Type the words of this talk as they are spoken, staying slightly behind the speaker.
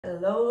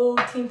Hello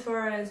Team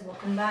Taurus,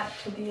 welcome back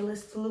to the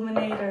illest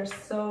illuminator.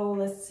 So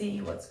let's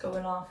see what's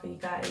going on for you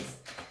guys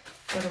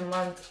for the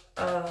month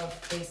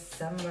of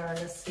December.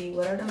 Let's see,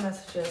 what are the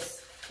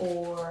messages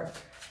for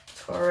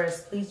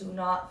Taurus? Please do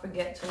not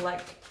forget to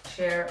like,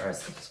 share, or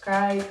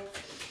subscribe.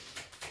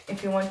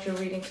 If you want your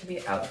reading to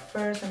be out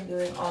first, I'm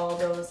doing all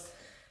those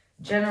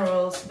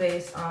generals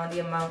based on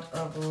the amount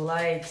of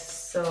likes.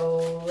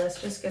 So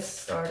let's just get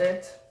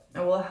started.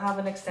 And we'll have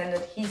an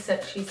extended he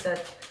said, she said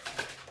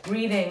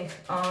reading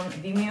on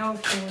Vimeo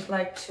if you would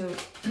like to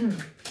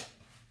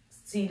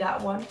see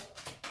that one.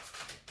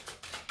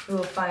 You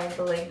will find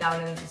the link down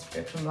in the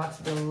description box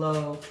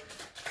below.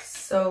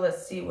 So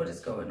let's see what is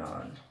going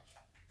on.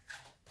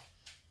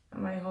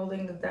 Am I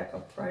holding the deck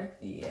upright?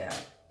 Yeah.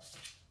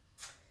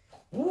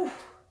 Woo.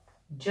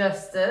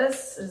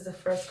 Justice is the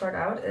first card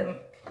out, and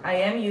I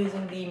am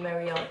using the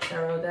Marielle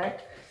Tarot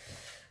deck.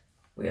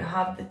 We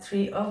have the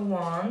Three of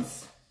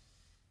Wands.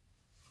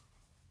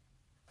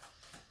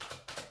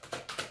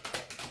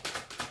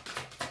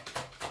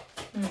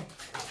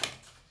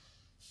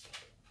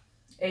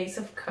 Ace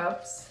of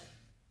Cups.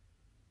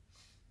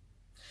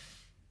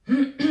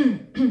 You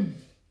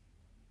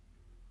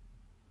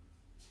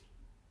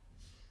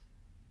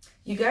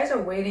guys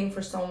are waiting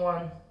for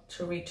someone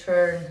to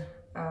return,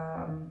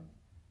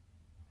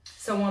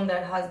 someone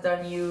that has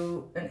done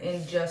you an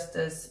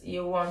injustice.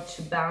 You want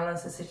to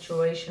balance the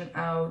situation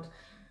out.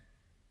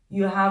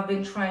 You have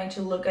been trying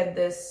to look at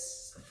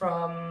this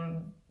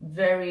from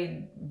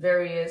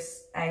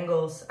various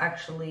angles,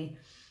 actually.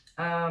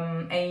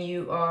 And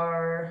you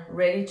are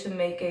ready to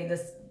make a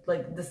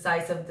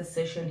decisive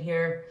decision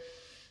here.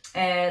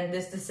 And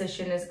this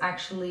decision is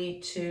actually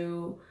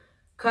to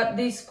cut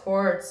these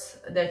cords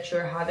that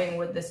you're having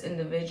with this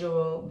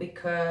individual,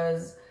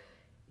 because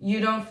you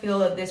don't feel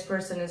that this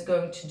person is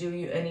going to do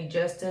you any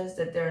justice,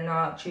 that they're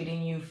not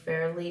treating you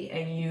fairly,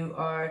 and you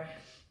are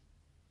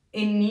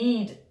in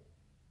need.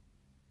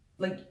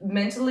 Like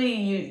mentally,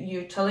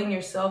 you're telling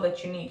yourself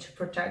that you need to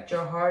protect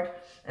your heart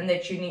and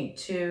that you need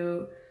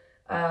to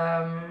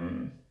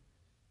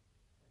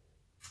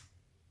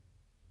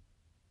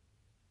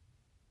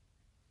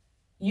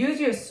use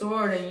your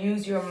sword and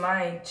use your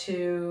mind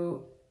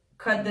to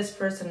cut this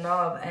person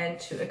off and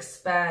to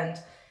expand.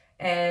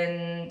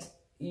 And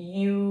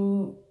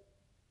you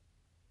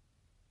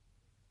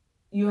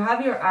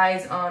have your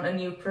eyes on a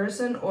new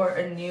person or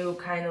a new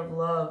kind of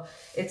love.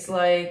 It's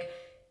like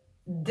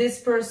this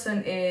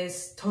person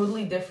is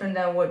totally different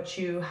than what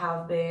you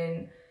have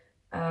been,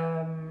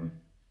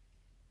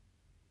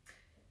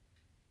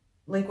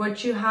 like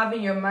what you have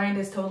in your mind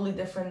is totally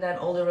different than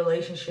all the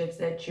relationships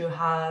that you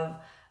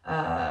have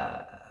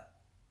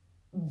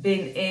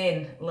been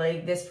in.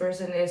 Like this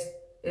person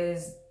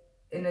is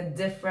in a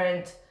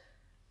different,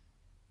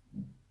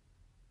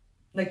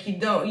 like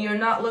you're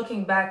not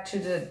looking back to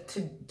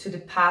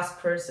the past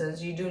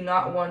persons. You do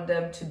not want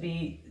them to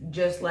be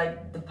just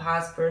like the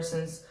past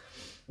persons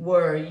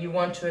were. You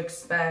want to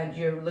expand.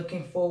 You're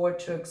looking forward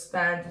to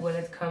expand when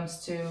it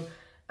comes to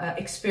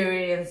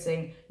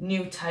experiencing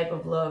new type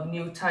of love,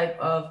 new type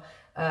of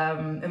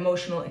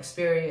emotional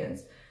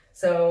experience.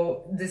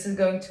 So this is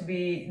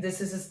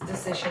a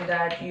decision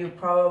that you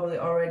probably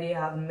already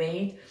have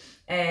made,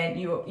 and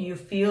you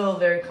feel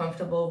very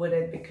comfortable with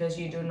it because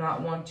you do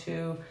not want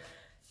to,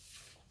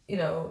 you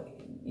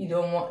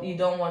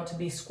don't want to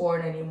be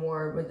scorned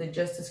anymore. With the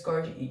Justice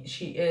card,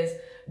 she is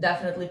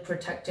definitely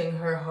protecting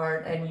her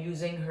heart and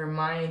using her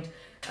mind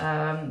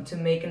to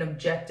make an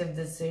objective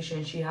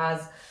decision. She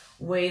has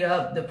weighed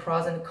up the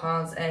pros and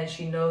cons, and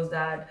she knows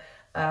that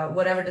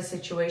whatever the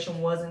situation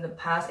was in the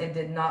past, it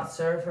did not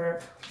serve her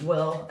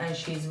well, and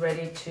she's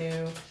ready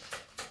to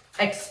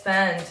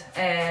expand.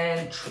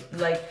 And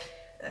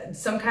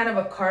some kind of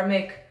a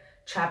karmic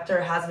chapter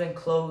has been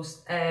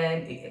closed,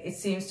 and it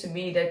seems to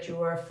me that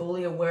you are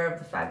fully aware of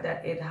the fact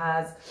that it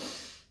has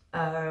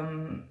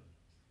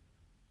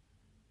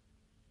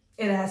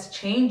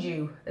changed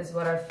you, is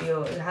what I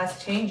feel. It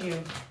has changed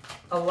you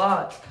a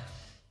lot.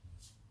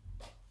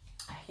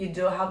 You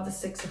do have the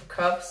Six of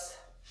Cups.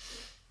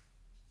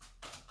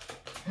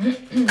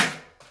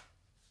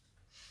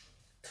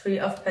 Three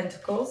of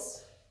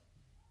Pentacles.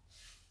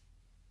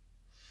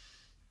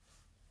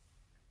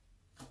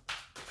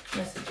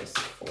 Messages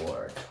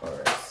for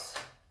Taurus.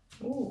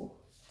 Ooh.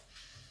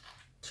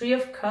 Three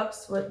of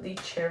Cups with the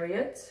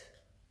Chariot.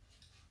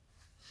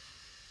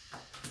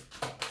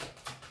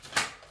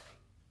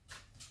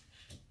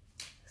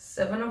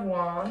 Seven of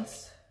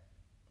Wands.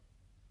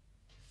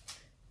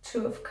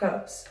 Two of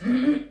Cups.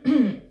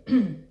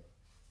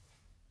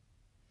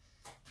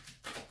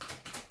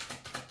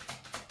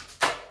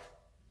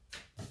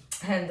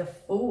 And the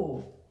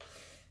Fool.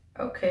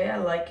 Okay, I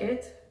like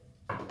it.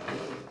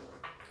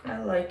 I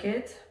like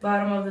it.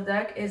 Bottom of the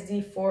deck is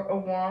the Four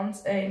of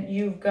Wands, and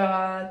you've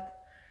got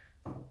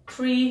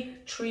 3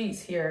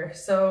 trees here.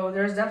 So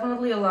there's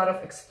definitely a lot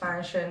of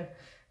expansion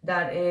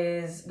that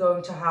is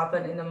going to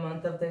happen in the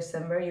month of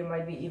December. You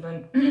might be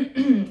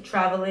even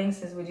traveling,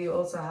 since we do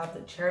also have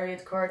the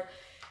Chariot card.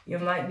 You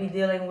might be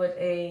dealing with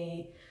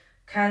a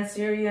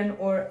Cancerian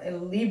or a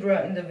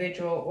Libra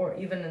individual, or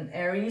even an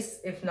Aries.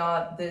 If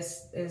not,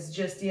 this is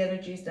just the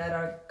energies that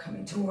are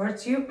coming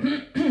towards you.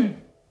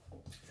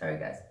 Sorry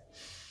guys,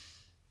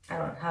 I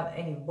don't have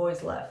any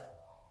voice left.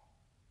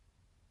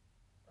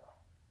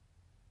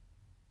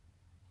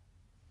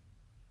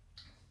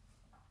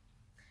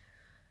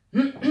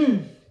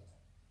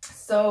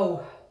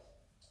 So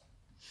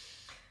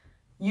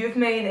you've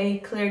made a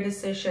clear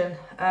decision.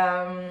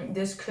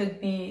 This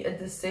could be a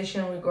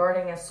decision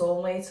regarding a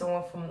soulmate,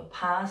 someone from the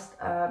past.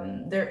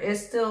 There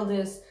is still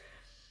this,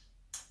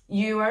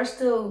 you are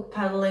still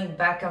pedaling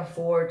back and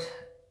forth,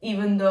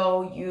 even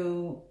though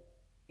you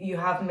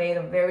have made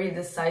a very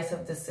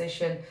decisive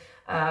decision.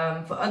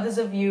 For others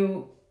of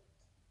you,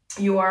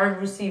 you are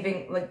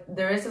receiving, like,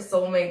 there is a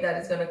soulmate that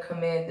is going to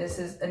come in. This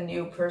is a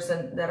new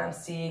person that I'm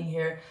seeing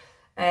here.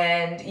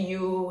 And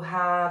you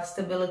have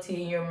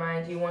stability in your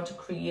mind. You want to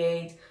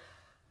create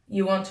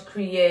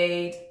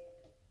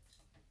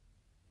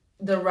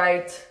the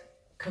right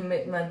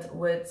commitment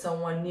with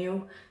someone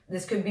new.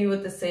 This could be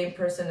with the same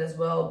person as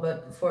well,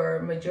 but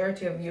for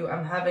majority of you,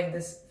 I'm having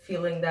this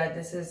feeling that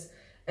this is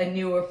a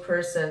newer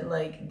person.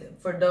 Like,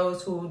 for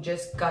those who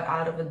just got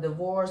out of a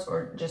divorce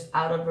or just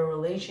out of a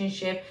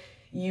relationship,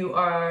 you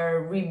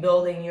are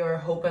rebuilding your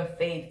hope and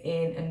faith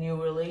in a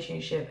new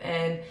relationship,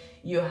 and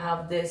you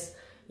have this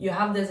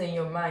in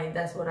your mind.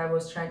 That's what I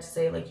was trying to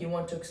say. Like, you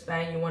want to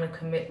expand, you want a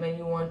commitment,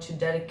 you want to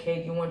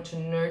dedicate, you want to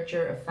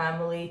nurture a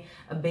family,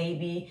 a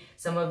baby.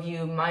 Some of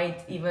you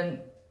might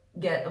even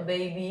get a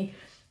baby.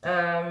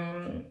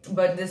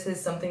 But this is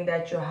something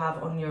that you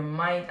have on your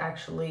mind.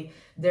 Actually,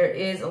 there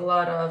is a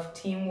lot of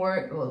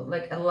teamwork,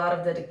 like a lot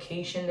of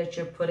dedication that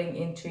you're putting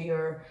into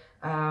your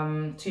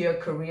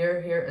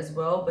career here as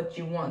well. But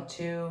you want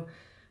to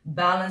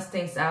balance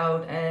things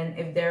out, and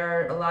if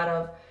there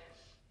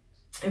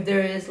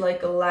is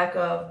like a lack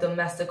of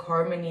domestic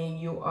harmony,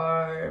 you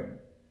are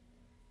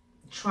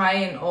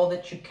trying all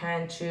that you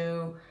can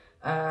to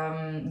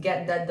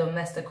get that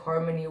domestic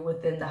harmony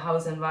within the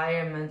house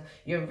environment.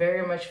 You're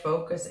very much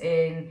focused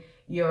in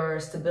your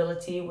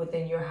stability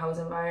within your house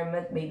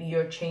environment. Maybe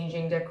you're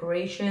changing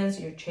decorations,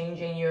 you're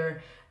changing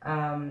your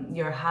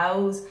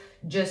house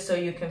just so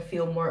you can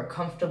feel more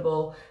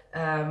comfortable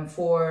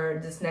for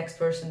this next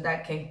person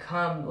that can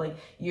come. Like,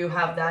 you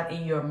have that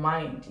in your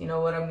mind, you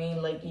know what I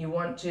mean? Like, you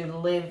want to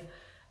live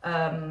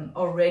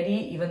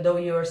already, even though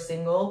you're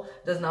single.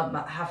 Does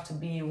not have to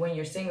be when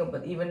you're single,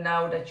 but even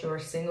now that you're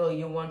single,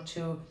 you want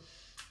to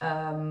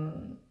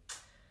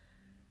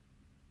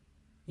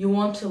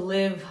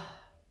live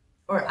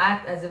or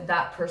act as if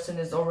that person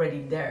is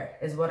already there,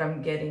 is what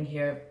I'm getting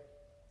here.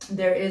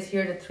 There is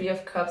here the Three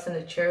of Cups and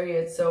the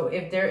Chariot. So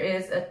if there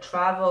is a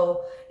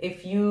travel,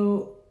 if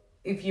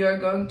you're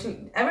going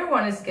to,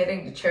 everyone is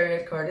getting the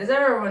Chariot card. Is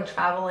everyone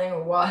traveling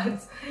or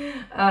what?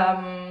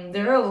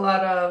 There's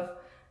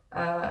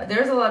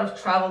a lot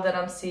of travel that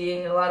I'm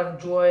seeing, a lot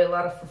of joy, a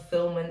lot of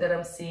fulfillment that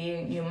I'm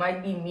seeing. You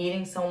might be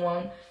meeting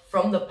someone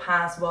from the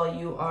past while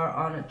you are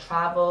on a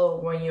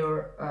travel, when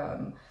you're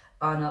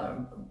on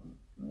a,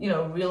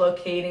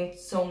 relocating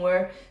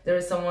somewhere. There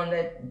is someone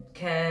that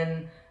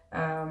can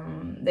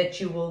that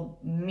you will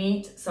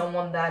meet,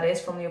 someone that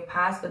is from your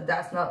past, but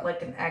that's not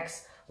like an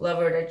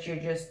ex-lover that you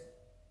just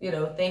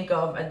think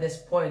of at this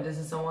point. This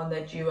is someone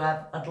that you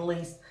have at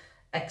least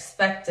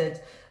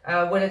expected.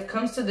 When it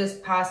comes to this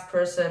past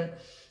person,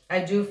 I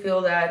do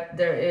feel that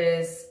there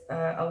is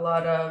a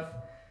lot of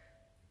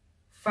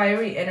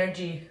fiery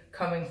energy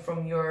coming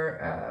from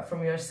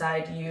your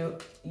side. You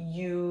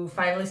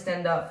finally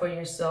stand up for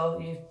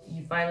yourself.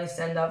 You finally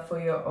stand up for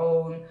your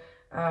own.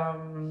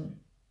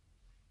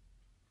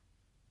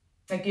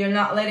 Like, you're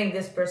not letting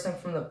this person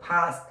from the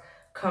past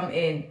come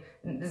in.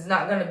 It's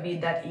not going to be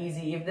that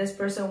easy. If this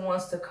person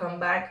wants to come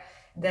back,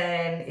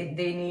 then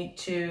they need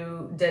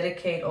to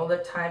dedicate all the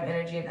time,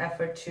 energy, and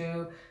effort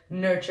to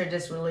nurture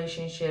this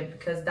relationship,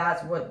 because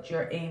that's what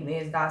your aim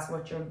is. That's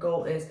what your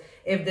goal is.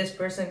 If this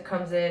person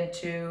comes in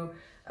to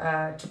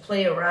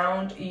play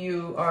around,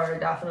 you are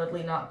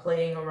definitely not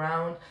playing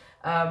around.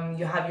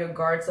 You have your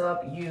guards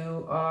up,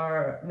 you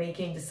are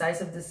making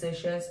decisive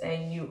decisions,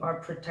 and you are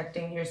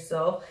protecting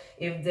yourself.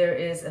 If there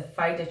is a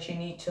fight that you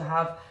need to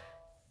have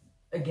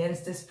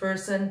against this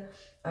person,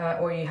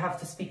 or you have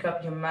to speak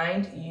up your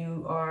mind,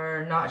 you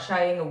are not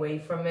shying away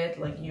from it.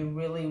 Like, you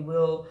really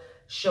will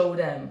show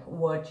them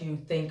what you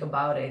think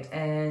about it,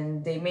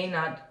 and they may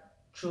not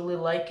truly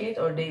like it,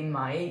 or they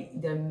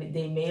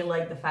may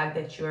like the fact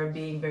that you are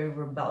being very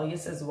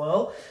rebellious as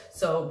well.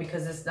 So,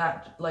 because it's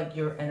not like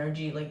your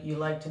energy, like, you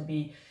like to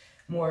be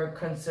more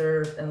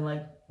conserved and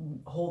like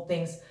hold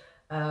things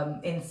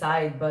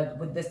inside. But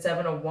with the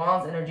Seven of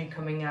Wands energy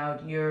coming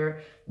out,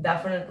 you're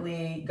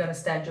definitely gonna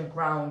stand your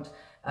ground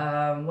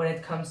when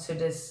it comes to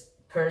this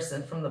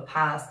person from the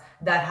past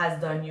that has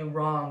done you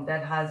wrong,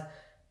 that has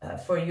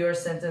for your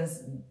sentence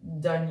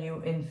done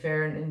you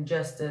unfair and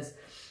injustice.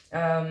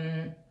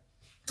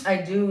 I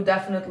do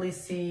definitely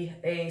see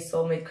a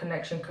soulmate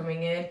connection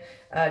coming in.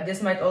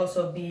 This might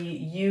also be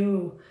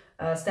you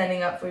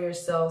standing up for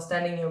yourself,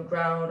 standing your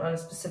ground on a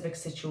specific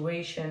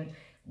situation.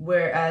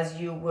 whereas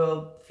you will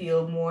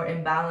feel more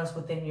imbalanced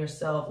within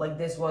yourself. Like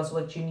this was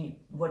what you need,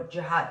 what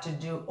you had to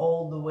do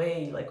all the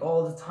way, like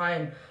all the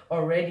time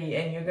already,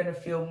 and you're gonna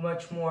feel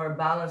much more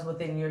balanced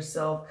within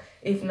yourself.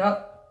 If not,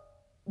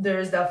 there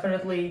is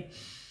definitely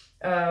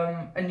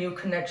a new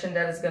connection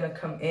that is gonna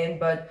come in,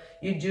 but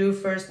you do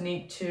first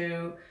need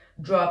to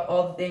drop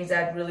all the things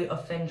that really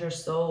offend your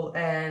soul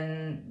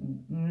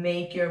and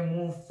make your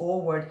move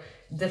forward.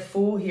 The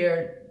Fool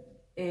here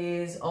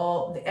is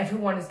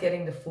everyone is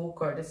getting the Fool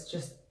card. It's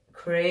just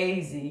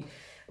crazy.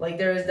 Like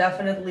there is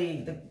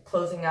definitely the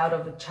closing out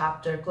of a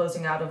chapter,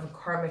 closing out of a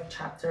karmic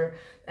chapter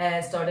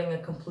and starting a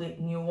complete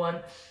new one.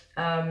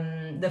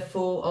 The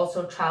Fool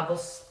also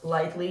travels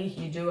lightly.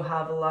 You do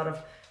have a lot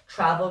of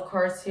travel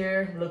cards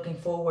here, looking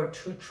forward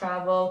to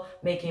travel,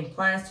 making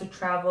plans to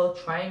travel,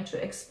 trying to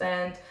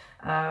expand,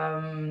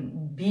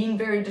 being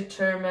very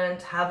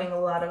determined, having a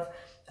lot of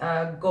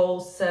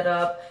goals set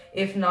up.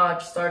 If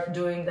not, start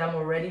doing them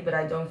already, but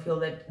I don't feel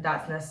that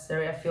that's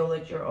necessary. I feel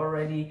that you're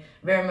already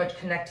very much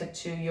connected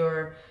to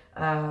your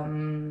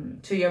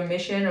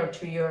mission or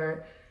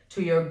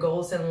to your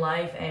goals in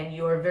life, and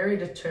you are very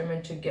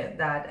determined to get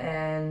that,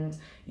 and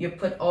you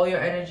put all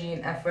your energy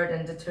and effort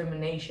and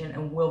determination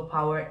and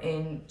willpower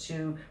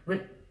into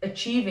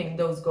achieving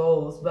those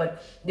goals.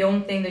 But the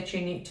only thing that you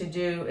need to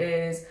do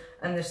is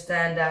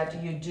understand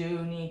that you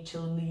do need to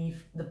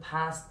leave the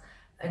past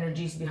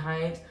energies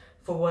behind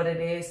for what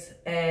it is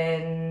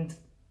and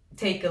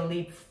take a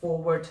leap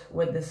forward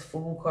with this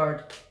Fool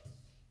card.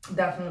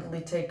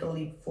 Definitely take a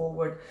leap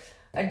forward.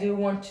 I do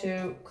want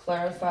to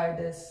clarify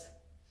this.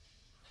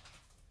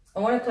 I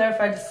want to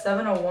clarify the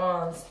Seven of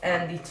Wands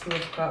and the Two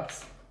of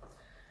Cups.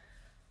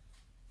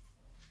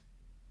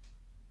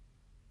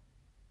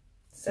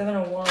 Seven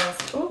of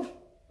Wands. Ooh,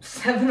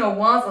 Seven of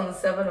Wands on the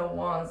Seven of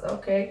Wands.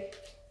 Okay.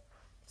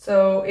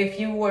 So if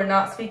you were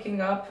not speaking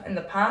up in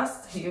the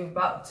past, you're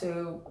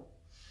blocking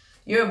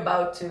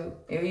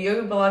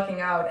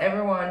out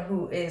everyone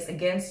who is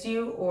against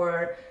you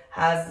or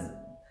has,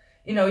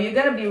 you know, you're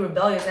going to be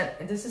rebellious.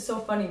 And this is so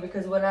funny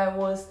because when I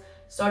was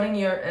starting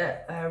your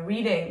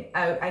reading,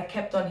 I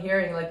kept on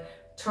hearing like,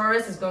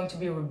 Taurus is going to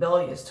be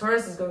rebellious.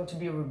 Taurus is going to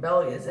be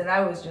rebellious. And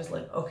I was just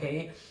like,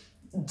 okay,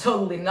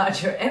 totally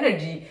not your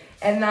energy.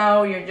 And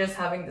now you're just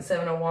having the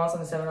Seven of Wands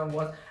and the Seven of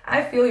Wands.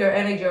 I feel your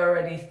energy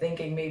already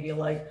thinking maybe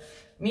like,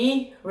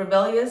 me,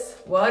 rebellious,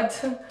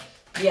 what?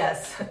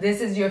 Yes, this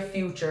is your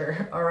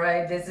future, all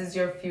right? This is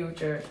your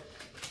future.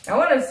 I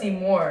want to see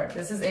more.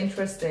 This is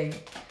interesting.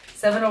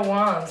 Seven of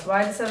Wands.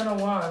 Why the Seven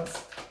of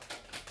Wands?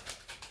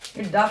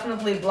 You're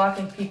definitely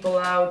blocking people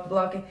out,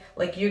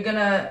 like you're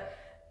gonna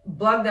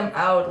block them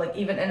out, like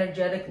even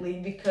energetically,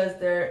 because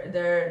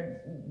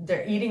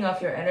they're eating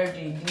off your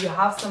energy. You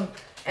have some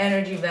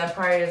energy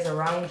vampires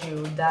around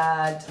you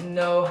that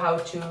know how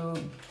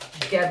to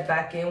get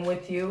back in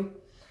with you.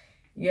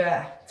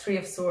 Yeah, Three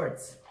of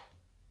Swords.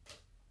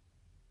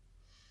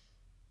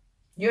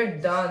 You're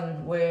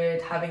done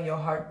with having your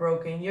heart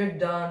broken. You're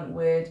done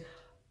with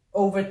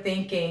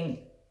overthinking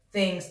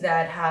things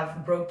that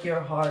have broke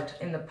your heart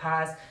in the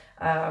past.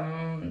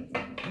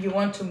 You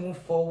want to move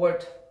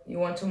forward. You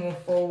want to move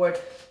forward.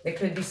 There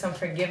could be some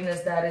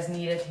forgiveness that is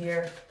needed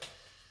here.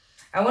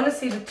 I want to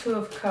see the Two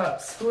of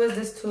Cups. Who is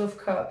this Two of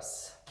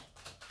Cups?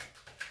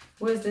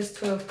 Who is this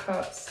Two of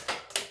Cups?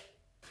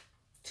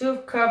 Two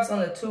of Cups on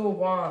the Two of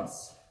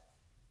Wands.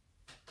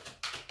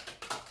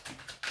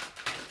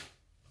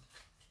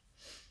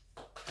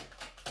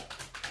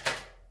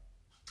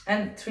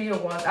 And Three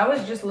of Wands. I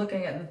was just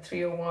looking at the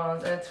Three of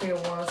Wands, and the Three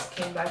of Wands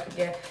came back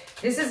again.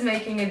 This is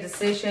making a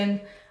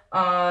decision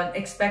on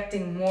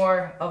expecting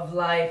more of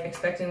life,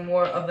 expecting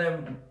more of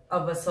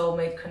a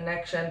soulmate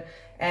connection.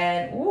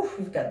 And ooh,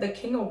 we've got the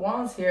King of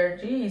Wands here.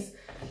 Jeez,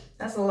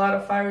 that's a lot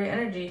of fiery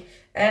energy.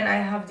 And I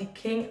have the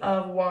King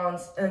of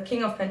Wands,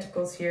 King of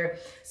Pentacles here.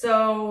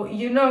 So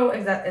you know,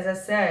 as I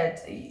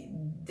said,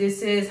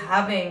 this is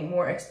having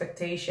more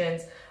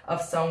expectations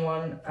of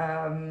someone.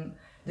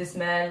 This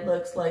man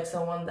looks like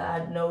someone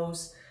that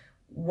knows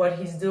what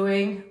he's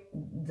doing.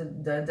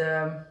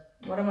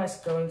 What am I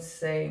going to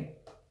say?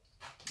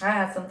 I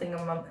had something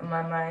in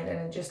my mind and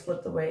it just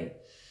slipped away.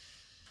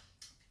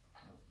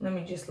 Let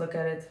me just look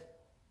at it.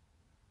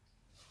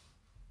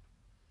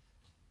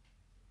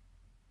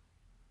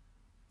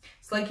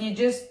 It's like you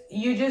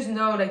just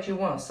know that you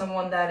want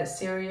someone that is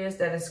serious,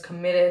 that is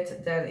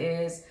committed, that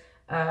is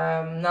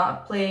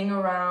not playing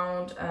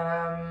around,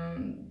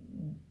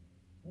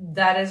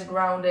 that is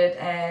grounded,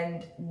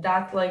 and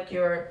that's like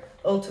your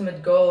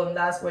ultimate goal, and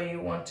that's where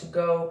you want to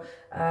go.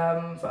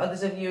 For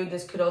others of you,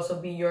 this could also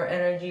be your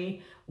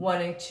energy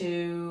wanting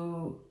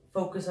to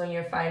focus on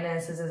your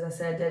finances. As I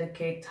said,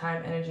 dedicate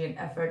time, energy, and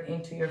effort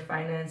into your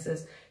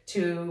finances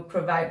to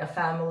provide a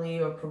family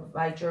or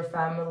provide your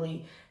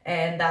family.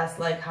 And that's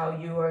like how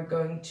you are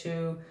going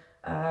to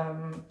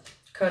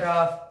cut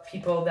off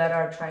people that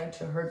are trying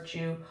to hurt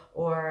you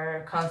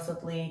or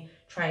constantly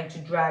trying to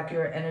drag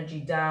your energy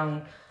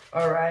down.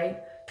 All right,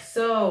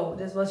 so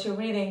this was your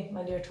reading,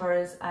 my dear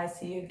Taurus. I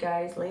see you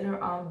guys later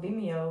on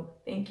Vimeo.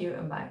 Thank you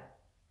and bye.